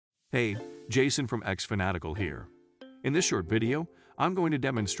Hey, Jason from Xfanatical here. In this short video, I'm going to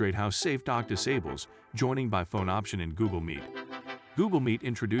demonstrate how SafeDock disables joining by phone option in Google Meet. Google Meet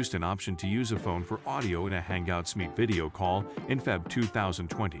introduced an option to use a phone for audio in a Hangouts Meet video call in Feb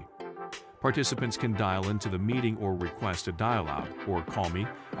 2020. Participants can dial into the meeting or request a dial out or call me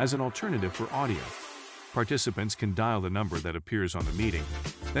as an alternative for audio. Participants can dial the number that appears on the meeting,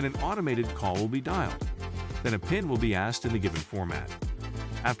 then an automated call will be dialed. Then a PIN will be asked in the given format.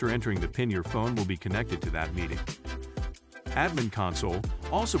 After entering the PIN, your phone will be connected to that meeting. Admin Console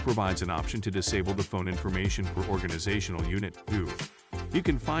also provides an option to disable the phone information per organizational unit, WHO. You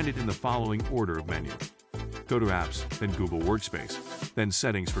can find it in the following order of menu. Go to Apps, then Google Workspace, then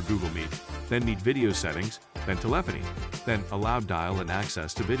Settings for Google Meet, then Meet Video Settings, then Telephony, then Allow Dial and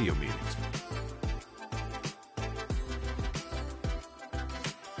Access to Video Meetings.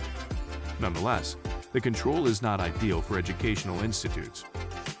 Nonetheless, the control is not ideal for educational institutes.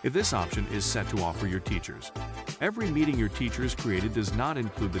 If this option is set to offer your teachers, every meeting your teachers created does not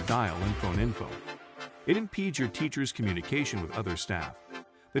include the dial and phone info. It impedes your teacher's communication with other staff.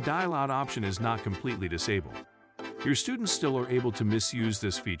 The dial out option is not completely disabled. Your students still are able to misuse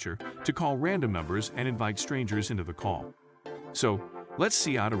this feature to call random numbers and invite strangers into the call. So, let's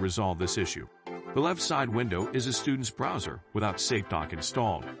see how to resolve this issue. The left side window is a student's browser without SafeDock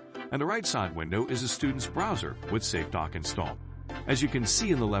installed, and the right side window is a student's browser with SafeDock installed. As you can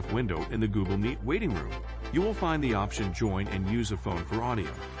see in the left window in the Google Meet waiting room, you will find the option Join and Use a Phone for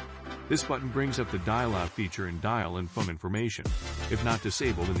Audio. This button brings up the dial-out feature in dial and phone information, if not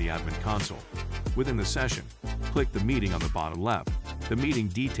disabled in the admin console. Within the session, click the meeting on the bottom left. The meeting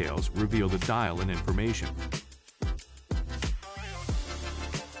details reveal the dial and information.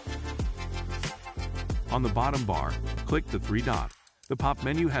 On the bottom bar, click the three dot. The pop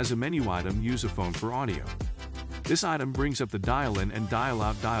menu has a menu item Use a Phone for Audio. This item brings up the dial-in and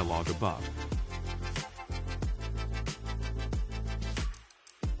dial-out dialog above.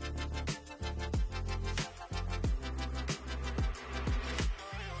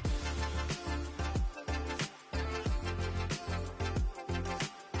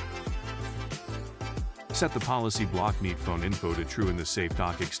 Set the policy block Meet phone info to true in the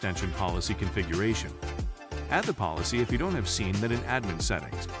SafeDock extension policy configuration. Add the policy if you don't have seen that in admin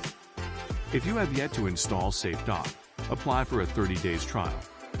settings. If you have yet to install SafeDock, apply for a 30 days trial.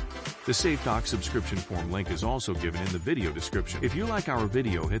 The SafeDock subscription form link is also given in the video description. If you like our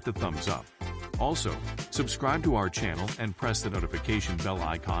video, hit the thumbs up. Also, subscribe to our channel and press the notification bell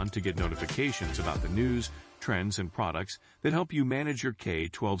icon to get notifications about the news, trends, and products that help you manage your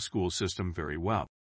K-12 school system very well.